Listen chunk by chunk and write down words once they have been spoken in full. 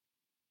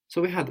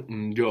So we had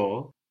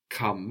njo,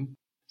 come.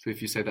 So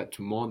if you say that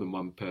to more than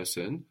one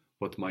person,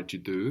 what might you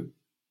do?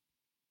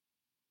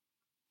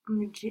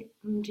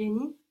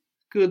 Mjeni.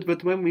 Good,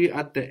 but when we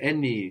add the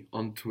any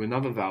onto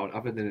another vowel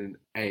other than an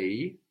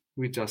A,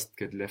 we just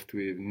get left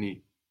with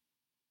ni.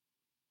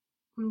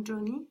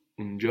 Mjoni.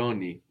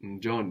 Njoni,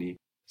 njoni.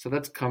 So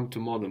that's come to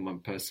more than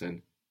one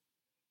person.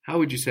 How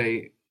would you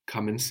say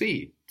come and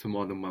see to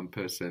more than one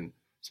person?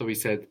 So we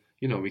said,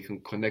 we can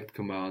connect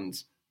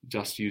commands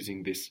just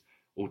using this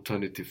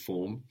alternative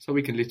form. So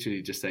we can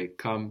literally just say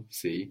come,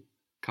 see,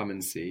 come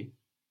and see.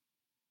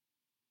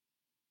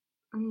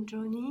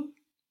 Mjoni.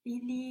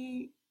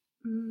 Ili.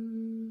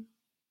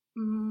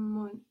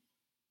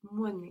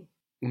 Muone.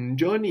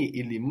 Njoni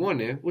ili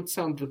muone would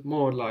sound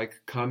more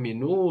like come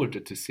in order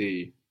to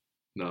see.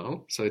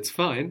 No, so it's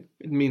fine.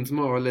 It means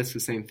more or less the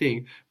same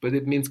thing, but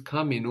it means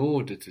come in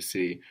order to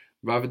see,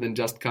 rather than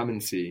just come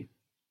and see.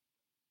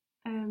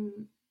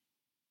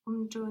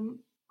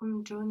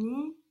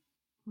 Mjoni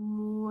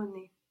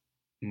muone.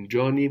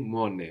 Njoni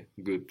muone,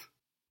 good.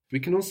 We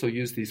can also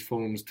use these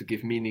forms to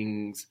give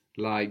meanings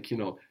like,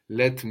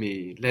 let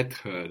me, let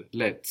her,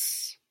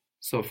 let's.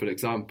 So, for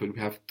example, we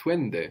have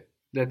twende,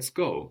 let's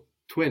go,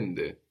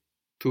 twende.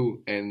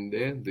 Tu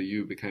ende, the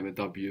U became a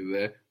W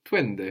there.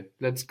 Twende,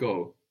 let's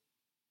go.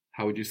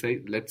 How would you say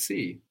let's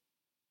see?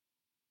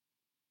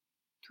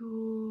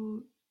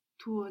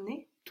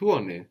 Tuone.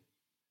 Tuone.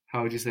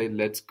 How would you say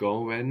let's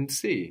go and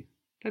see?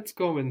 Let's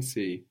go and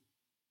see.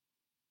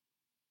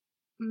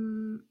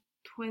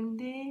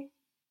 Twende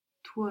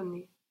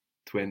tuone.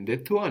 Twende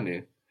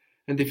tuone.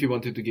 And if you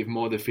wanted to give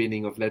more the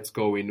feeling of let's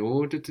go in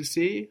order to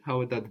see, how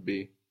would that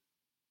be?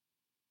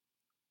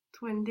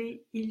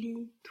 Twende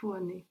ili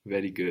tuone.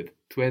 Very good.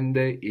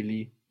 Twende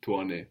ili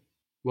tuone.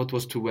 What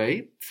was to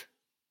wait?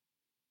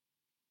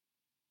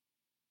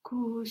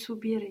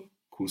 Kusubiri.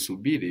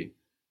 Kusubiri.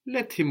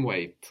 Let him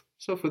wait.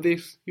 So for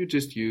this, you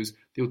just use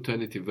the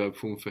alternative verb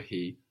form for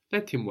he.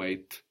 Let him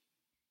wait.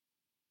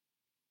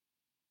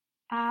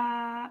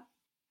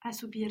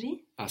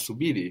 Asubiri.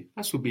 Asubiri.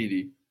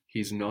 Asubiri.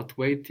 He's not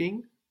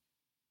waiting.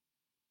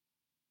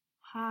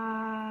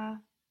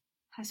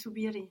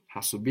 Hasubiri.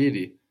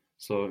 Hasubiri.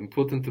 So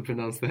important to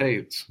pronounce the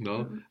H,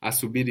 no? Mm-hmm.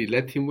 Asubiri,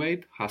 let him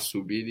wait.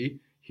 Hasubiri,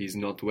 he's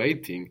not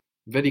waiting.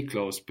 Very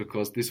close,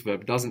 because this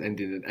verb doesn't end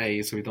in an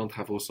A, so we don't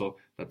have also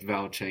that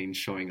vowel change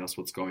showing us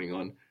what's going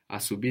on.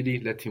 Asubiri,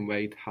 let him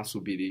wait.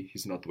 Hasubiri,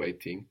 he's not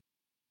waiting.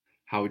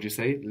 How would you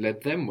say let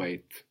them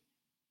wait?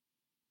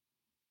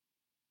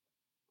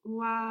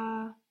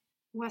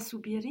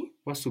 Wasubiri.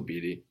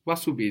 Wasubiri.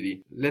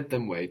 Wasubiri, let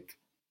them wait.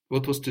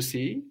 What was to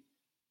see?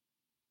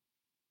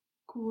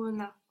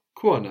 Kuona.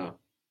 Kuona.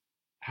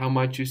 How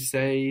might you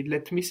say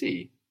let me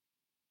see?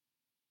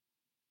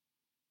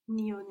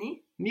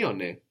 Nione.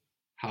 Nione.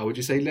 How would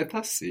you say let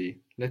us see?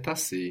 Let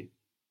us see.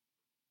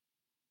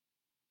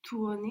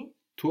 Tuone.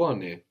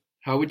 Tuone.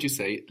 How would you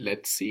say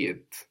let's see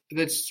it?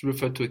 Let's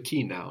refer to a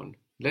key noun.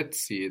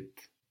 Let's see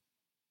it.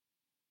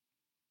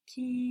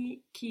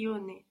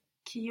 Kione.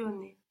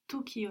 Kione.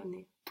 Tu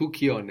kione. Tu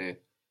kione.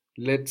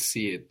 Let's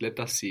see it. Let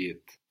us see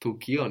it. Tu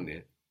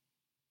kione.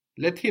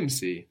 Let him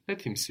see.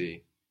 Let him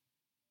see.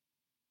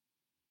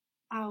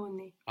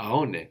 Aone.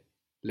 Aone.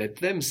 Let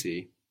them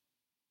see.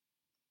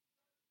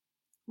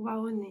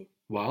 Waone.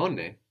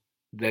 Waone.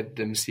 Let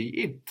them see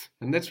it.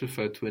 And let's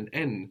refer to an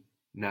N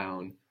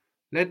noun.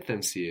 Let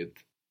them see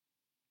it.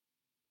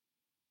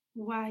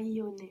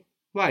 Waione.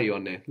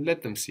 Waione.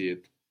 Let them see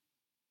it.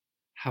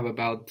 How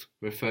about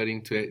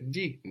referring to a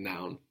G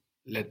noun?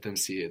 Let them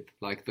see it.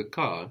 Like the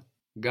car.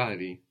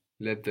 Gari.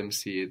 Let them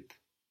see it.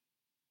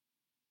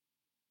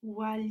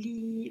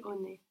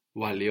 Walione.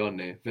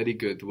 Walione. Very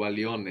good.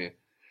 Walione.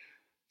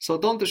 So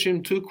don't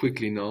assume too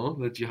quickly, no,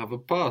 that you have a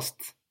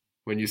past.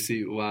 When you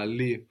see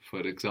wali,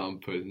 for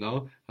example,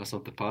 no? That's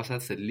not the past,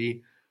 that's the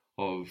li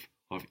of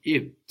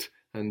it.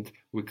 And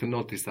we can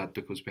notice that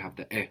because we have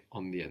the e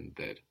on the end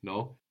there,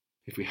 no?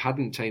 If we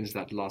hadn't changed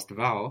that last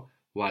vowel,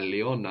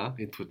 waliona,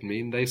 it would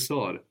mean they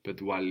saw. But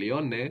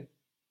walione,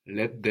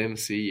 let them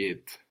see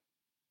it.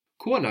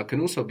 Kuona can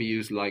also be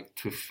used like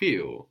to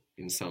feel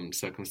in some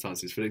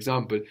circumstances. For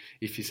example,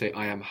 if you say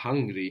I am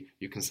hungry,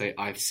 you can say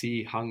I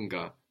see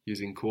hunger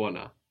using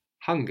kuona.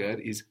 Hunger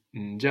is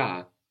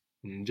nja.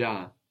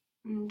 Nja.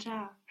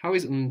 Nja. How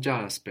is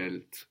nja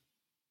spelled?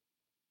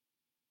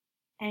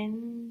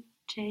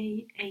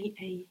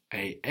 Njaa.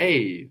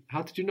 A.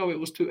 How did you know it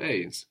was two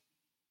A's?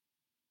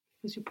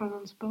 Because you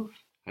pronounce both.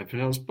 I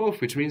pronounced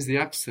both, which means the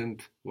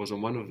accent was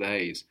on one of the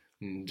A's.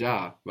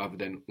 Nja rather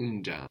than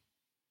unja.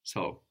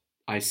 So,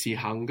 I see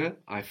hunger.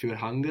 I feel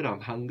hunger. I'm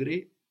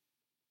hungry.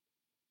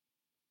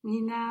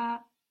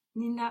 Ninaona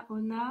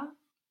nja.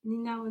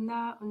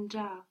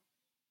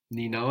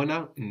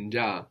 Ninaona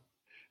nja.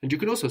 And you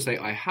can also say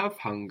I have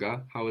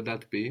hunger. How would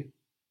that be?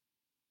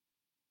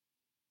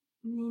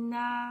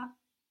 Ninakuwa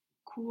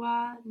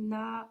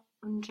na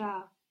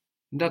nja.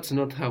 That's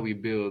not how we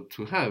build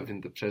to have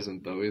in the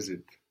present though, is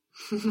it?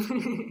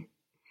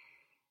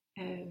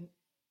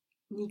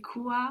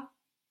 Nikuwa,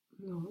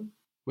 no.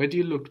 Where do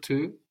you look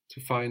to?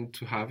 to find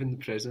to have in the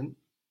present.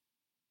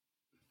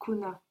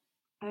 Kuna.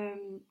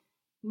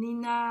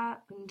 Nina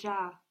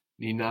njaa.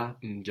 Nina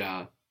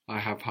njaa. I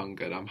have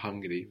hunger. I'm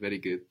hungry. Very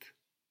good.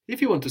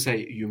 If you want to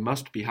say you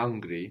must be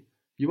hungry,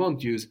 you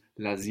won't use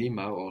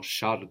lazima or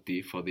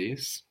sharti for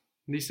this.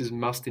 This is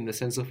must in the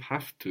sense of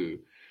have to.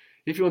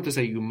 If you want to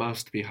say you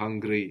must be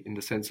hungry in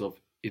the sense of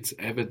it's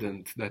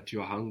evident that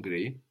you're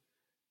hungry,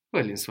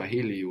 well, in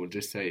Swahili you will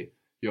just say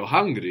you're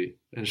hungry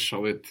and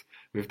show it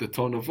with the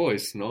tone of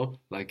voice, no?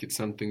 Like it's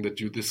something that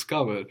you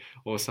discover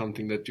or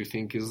something that you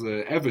think is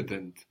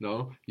evident,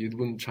 no? You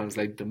wouldn't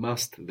translate the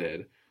must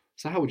there.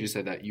 So how would you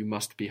say that? You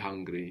must be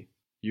hungry.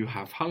 You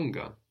have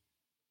hunger.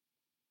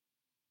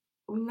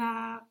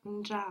 Una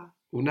njaa.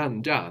 Una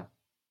njaa.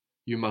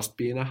 You must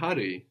be in a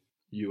hurry.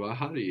 You are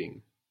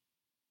hurrying.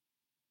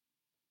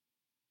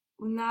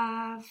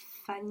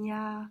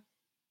 Unafanya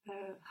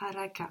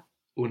haraka.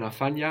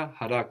 Unafanya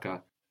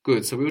haraka.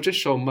 Good, so we'll just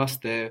show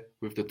must there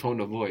with the tone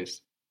of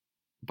voice.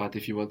 But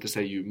if you want to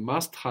say you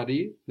must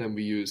hurry, then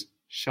we use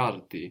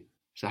sharti.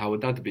 So how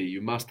would that be?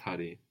 You must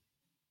hurry.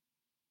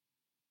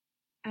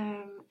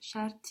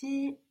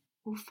 Sharti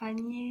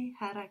ufanye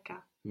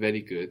haraka.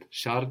 Very good.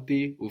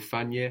 Sharti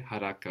ufanye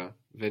haraka.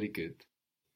 Very good.